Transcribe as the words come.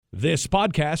This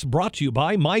podcast brought to you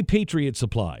by My Patriot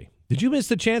Supply. Did you miss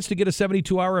the chance to get a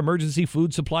 72-hour emergency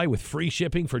food supply with free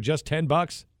shipping for just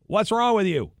 $10? What's wrong with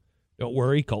you? Don't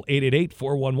worry. Call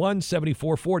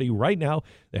 888-411-7440 right now.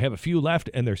 They have a few left,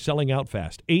 and they're selling out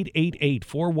fast.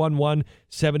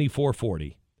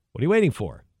 888-411-7440. What are you waiting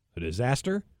for? A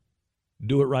disaster?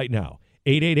 Do it right now.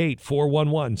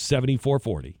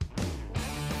 888-411-7440.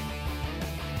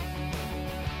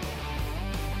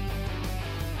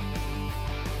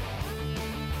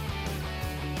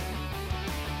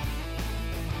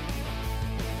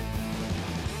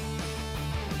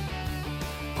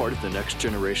 Part of the next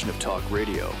generation of talk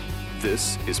radio.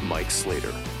 This is Mike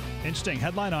Slater. Interesting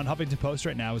headline on Huffington Post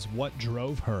right now is what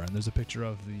drove her, and there's a picture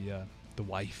of the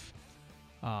wife.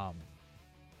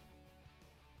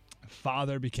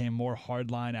 Father became more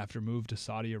hardline after move to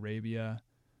Saudi Arabia.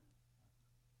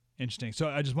 Interesting. So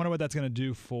I just wonder what that's going to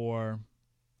do for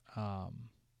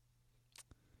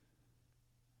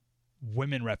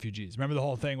women refugees. Remember the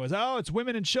whole thing was, oh, it's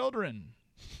women and children.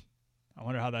 I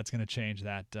wonder how that's going to change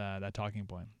that talking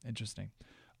point. Interesting.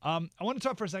 I want to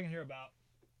talk for a second here about.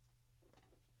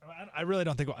 I really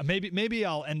don't think maybe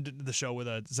I'll end the show with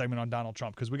a segment on Donald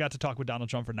Trump because we got to talk with Donald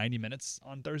Trump for 90 minutes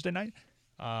on Thursday night,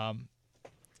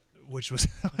 which was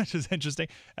interesting.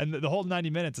 And the whole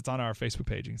 90 minutes, it's on our Facebook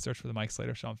page. You can search for the Mike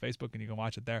Slater Show on Facebook and you can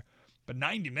watch it there. But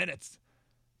 90 minutes,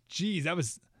 geez, that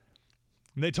was.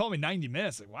 They told me 90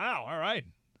 minutes. Like, wow, all right,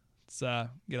 let's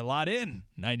get a lot in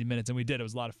 90 minutes, and we did. It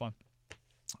was a lot of fun.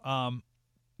 So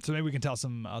maybe we can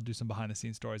I'll do some behind the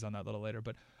scenes stories on that a little later,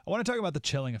 but I want to talk about the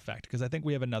chilling effect because I think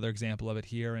we have another example of it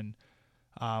here. And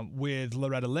with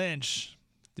Loretta Lynch,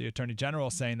 the Attorney General,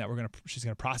 saying that she's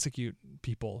going to prosecute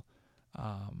people.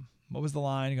 What was the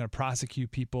line? You're going to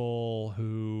prosecute people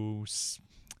who,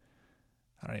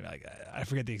 I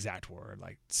forget the exact word,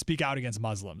 like speak out against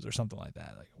Muslims or something like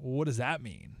that. Like, what does that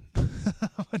mean?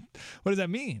 What does that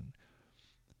mean?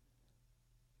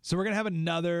 So we're going to have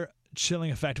another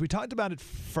chilling effect. We talked about it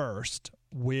first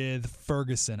with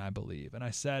Ferguson, I believe, and I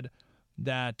said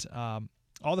that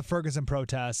all the Ferguson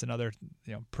protests and other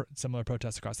similar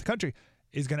protests across the country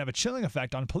is going to have a chilling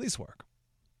effect on police work.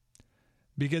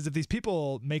 Because if these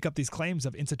people make up these claims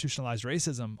of institutionalized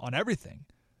racism on everything,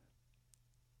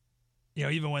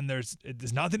 even when there's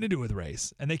nothing to do with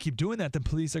race, and they keep doing that, then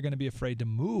police are going to be afraid to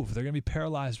move. They're going to be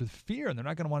paralyzed with fear, and they're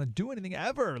not going to want to do anything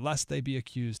ever lest they be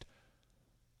accused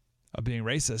of being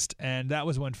racist. And that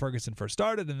was when Ferguson first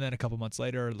started, and then a couple months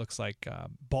later, it looks like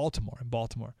Baltimore,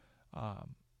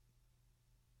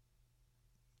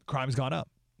 crime's gone up.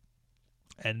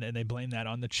 And they blame that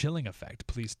on the chilling effect.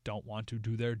 Police don't want to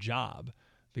do their job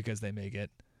because they may get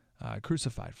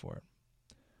crucified for it.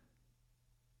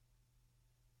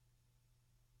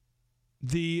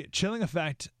 The chilling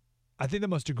effect, I think the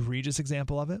most egregious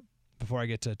example of it, before I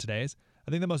get to today's, I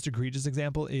think the most egregious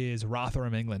example is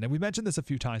Rotherham, England. And we mentioned this a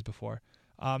few times before.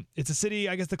 It's a city,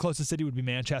 I guess the closest city would be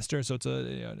Manchester, so it's right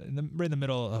in the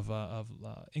middle of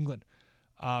England.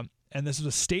 And this was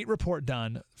a state report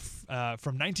done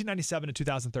from 1997 to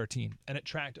 2013, and it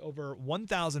tracked over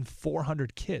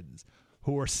 1,400 kids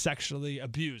who were sexually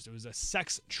abused. It was a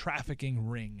sex trafficking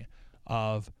ring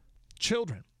of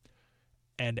children.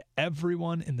 And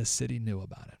everyone in the city knew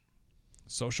about it.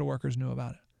 Social workers knew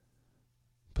about it.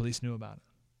 Police knew about it.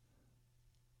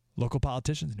 Local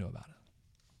politicians knew about it.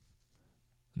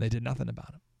 And they did nothing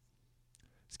about it.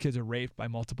 These kids are raped by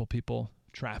multiple people,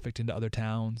 trafficked into other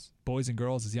towns, boys and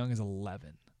girls as young as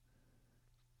 11.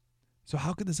 So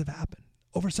how could this have happened?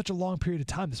 Over such a long period of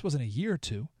time, this wasn't a year or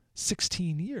two,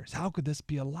 16 years. How could this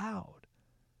be allowed?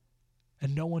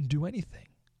 And no one do anything?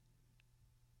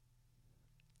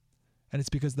 And it's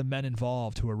because the men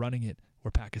involved who were running it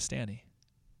were Pakistani.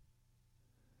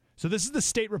 So this is the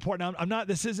state report. Now,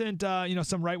 this isn't,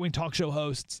 some right-wing talk show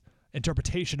host's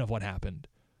interpretation of what happened.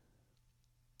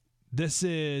 This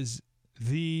is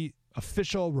the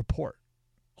official report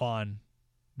on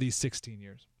these 16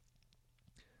 years.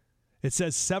 It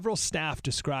says several staff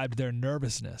described their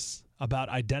nervousness about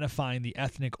identifying the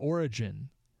ethnic origin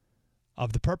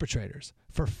of the perpetrators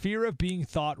for fear of being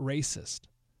thought racist.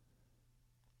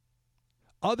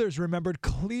 Others remembered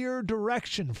clear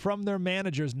direction from their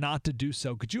managers not to do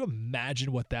so. Could you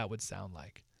imagine what that would sound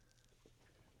like?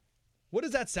 What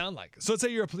does that sound like? So let's say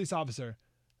you're a police officer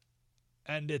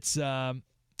and it's,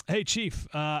 hey, chief,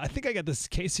 I think I got this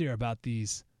case here about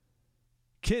these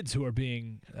kids who are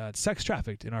being sex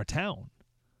trafficked in our town.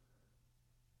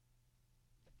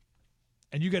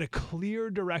 And you get a clear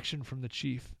direction from the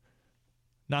chief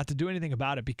not to do anything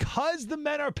about it because the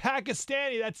men are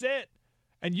Pakistani. That's it.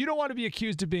 And you don't want to be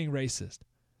accused of being racist.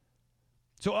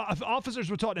 So officers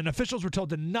were told and officials were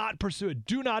told to not pursue it.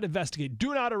 Do not investigate.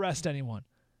 Do not arrest anyone.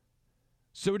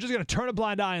 So we're just going to turn a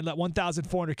blind eye and let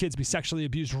 1,400 kids be sexually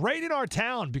abused right in our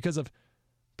town because of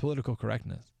political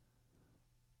correctness.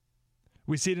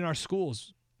 We see it in our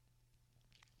schools.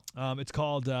 It's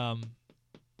called,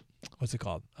 what's it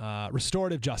called?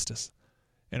 Restorative justice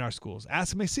in our schools.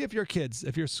 Ask me, see if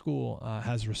your school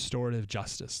has restorative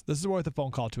justice. This is worth a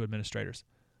phone call to administrators.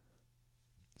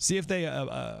 See if they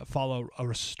follow a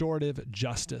restorative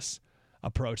justice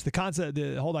approach.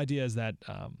 The whole idea is that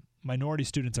minority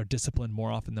students are disciplined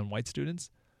more often than white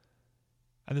students.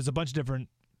 And there's a bunch of different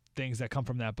things that come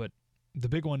from that, but the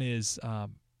big one is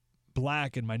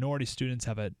black and minority students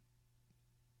have a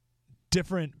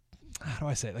different,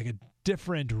 a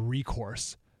different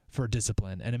recourse for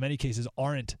discipline, and in many cases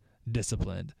aren't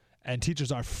disciplined. And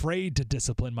teachers are afraid to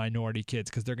discipline minority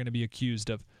kids because they're going to be accused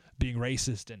of being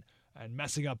racist and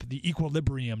messing up the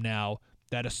equilibrium now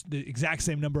that the exact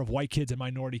same number of white kids and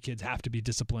minority kids have to be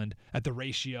disciplined at the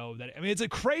ratio that, it's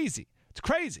crazy. It's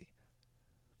crazy.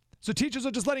 So teachers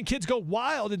are just letting kids go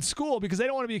wild in school because they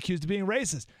don't want to be accused of being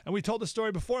racist. And we told the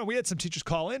story before, and we had some teachers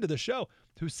call into the show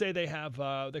who say they have,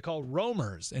 they call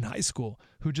roamers in high school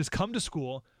who just come to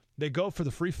school. They go for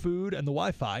the free food and the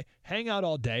Wi-Fi, hang out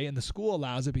all day, and the school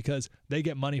allows it because they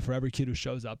get money for every kid who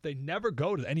shows up. They never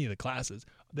go to any of the classes.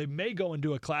 They may go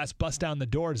into a class, bust down the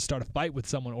door to start a fight with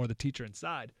someone or the teacher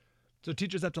inside. So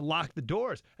teachers have to lock the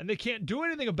doors, and they can't do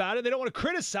anything about it. They don't want to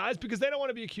criticize because they don't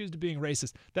want to be accused of being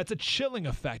racist. That's a chilling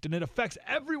effect, and it affects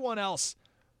everyone else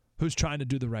who's trying to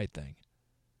do the right thing.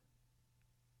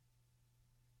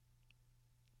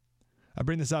 I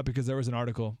bring this up because there was an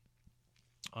article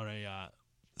on a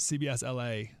CBS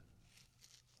LA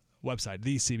website,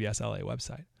 the CBS LA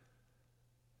website.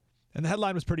 And the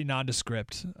headline was pretty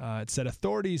nondescript. It said,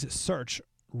 authorities search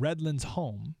Redlands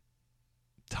home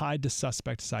tied to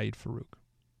suspect Saeed Farouk.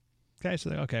 Okay, so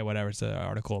okay, whatever. It's an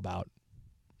article about,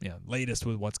 latest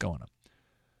with what's going on.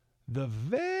 The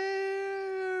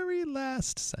very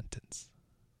last sentence,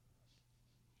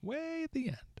 way at the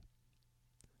end.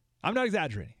 I'm not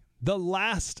exaggerating. The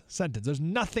last sentence. There's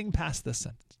nothing past this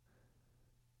sentence.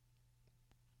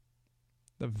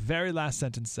 The very last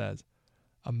sentence says,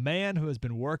 a man who has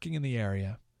been working in the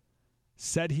area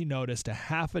said he noticed a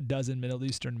half a dozen Middle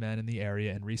Eastern men in the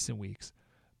area in recent weeks,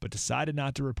 but decided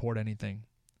not to report anything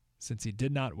since he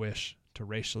did not wish to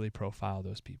racially profile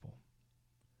those people.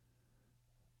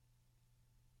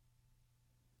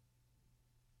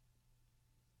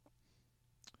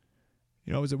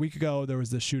 It was a week ago, there was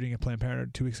this shooting at Planned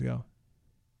Parenthood 2 weeks ago.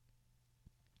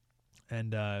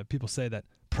 And people say that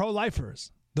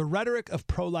pro-lifers, the rhetoric of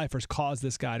pro-lifers caused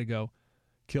this guy to go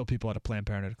kill people at a Planned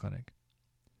Parenthood clinic.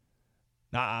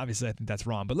 Now, obviously, I think that's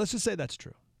wrong, but let's just say that's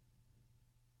true.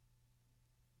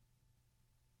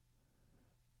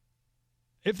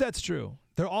 If that's true,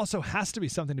 there also has to be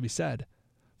something to be said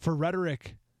for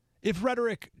rhetoric. If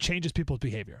rhetoric changes people's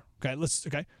behavior,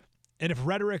 okay. And if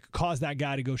rhetoric caused that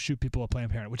guy to go shoot people at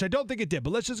Planned Parenthood, which I don't think it did, but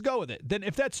let's just go with it. Then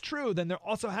if that's true, then there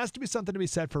also has to be something to be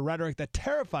said for rhetoric that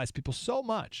terrifies people so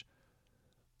much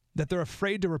that they're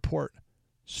afraid to report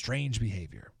strange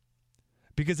behavior.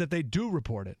 Because if they do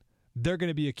report it, they're going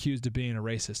to be accused of being a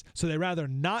racist. So they rather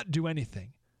not do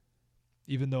anything,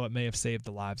 even though it may have saved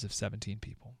the lives of 17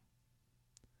 people.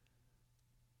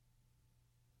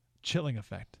 Chilling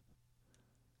effect.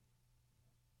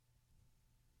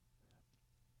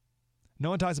 No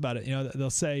one talks about it.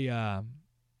 They'll say, the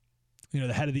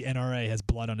head of the NRA has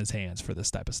blood on his hands for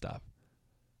this type of stuff.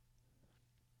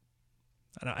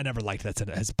 I never liked that it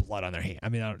has blood on their hand.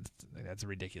 That's a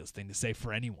ridiculous thing to say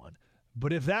for anyone.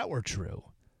 But if that were true,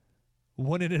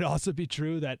 wouldn't it also be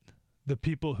true that the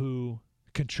people who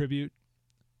contribute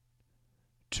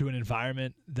to an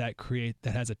environment that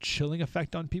has a chilling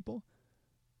effect on people,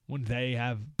 wouldn't they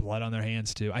have blood on their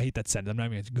hands too? I hate that sentence. I'm not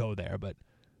even going to go there, but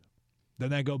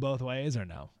doesn't that go both ways or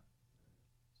no?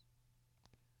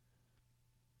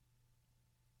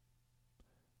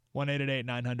 One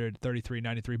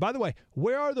 888-900-3393. By the way,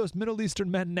 where are those Middle Eastern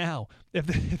men now? If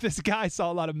this guy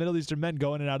saw a lot of Middle Eastern men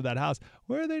going in and out of that house,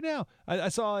 where are they now? I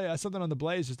saw something on the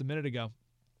Blaze just a minute ago.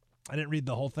 I didn't read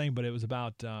the whole thing, but it was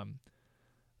about there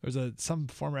was some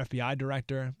former FBI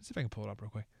director. Let's see if I can pull it up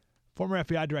real quick. Former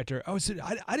FBI director. Oh, so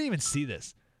I didn't even see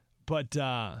this, but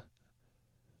I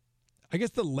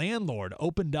guess the landlord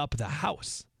opened up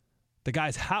the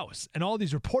guy's house, and all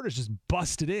these reporters just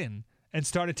busted in and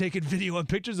started taking video and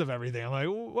pictures of everything. I'm like,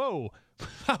 whoa,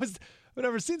 I've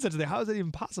never seen such a thing. How is that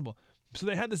even possible? So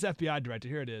they had this FBI director.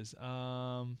 Here it is.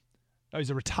 He's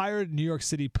a retired New York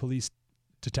City police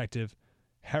detective,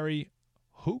 Harry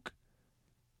Hook.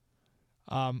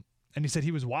 And he said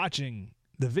he was watching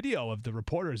the video of the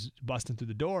reporters busting through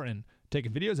the door and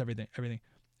taking videos, everything.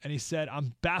 And he said,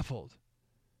 I'm baffled.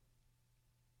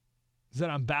 He said,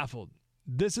 I'm baffled.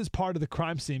 This is part of the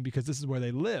crime scene because this is where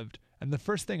they lived. And the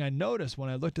first thing I noticed when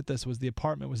I looked at this was the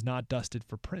apartment was not dusted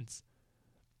for prints.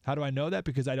 How do I know that?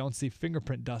 Because I don't see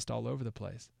fingerprint dust all over the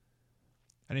place.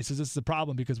 And he says this is a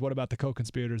problem because what about the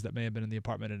co-conspirators that may have been in the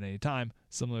apartment at any time,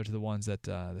 similar to the ones that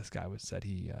this guy said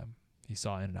he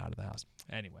saw in and out of the house.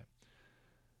 Anyway,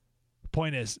 the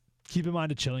point is, keep in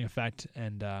mind the chilling effect,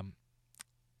 and I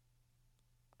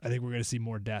think we're going to see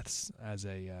more deaths as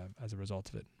a result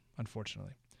of it,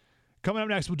 unfortunately. Coming up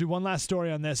next, we'll do one last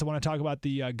story on this. I want to talk about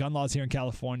the gun laws here in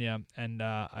California, and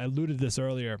I alluded to this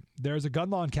earlier. There's a gun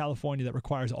law in California that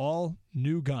requires all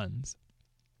new gun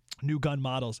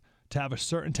models, to have a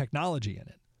certain technology in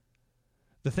it.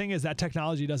 The thing is that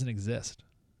technology doesn't exist.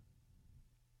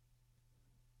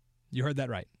 You heard that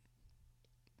right.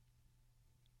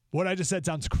 What I just said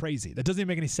sounds crazy. That doesn't even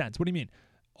make any sense. What do you mean?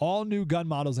 All new gun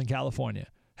models in California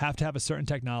have to have a certain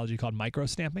technology called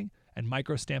microstamping, and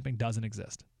microstamping doesn't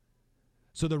exist.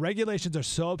 So the regulations are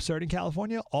so absurd in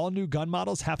California, all new gun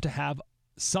models have to have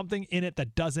something in it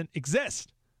that doesn't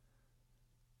exist.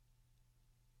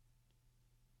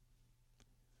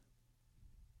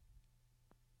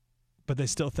 But they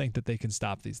still think that they can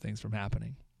stop these things from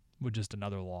happening with just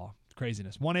another law.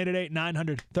 Craziness.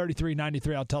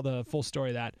 1-888-900-3393. I'll tell the full story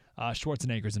of that.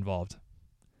 Schwarzenegger's involved.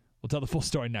 We'll tell the full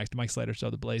story next. Mike Slater Show,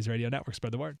 the Blaze Radio Network.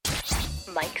 Spread the word.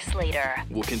 Mike Slater.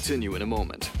 We'll continue in a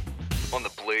moment on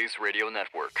the Blaze Radio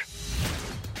Network.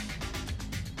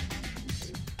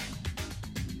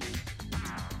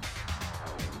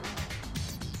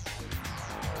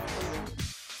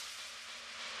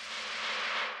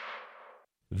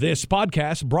 This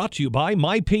podcast brought to you by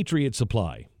My Patriot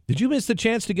Supply. Did you miss the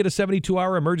chance to get a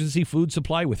 72-hour emergency food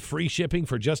supply with free shipping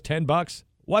for just $10?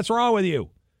 What's wrong with you?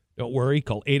 Don't worry.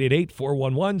 Call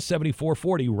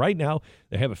 888-411-7440 right now.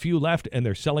 They have a few left, and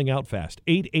they're selling out fast.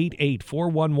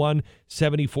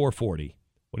 888-411-7440.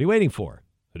 What are you waiting for?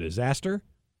 A disaster?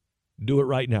 Do it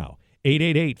right now.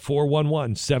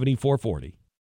 888-411-7440.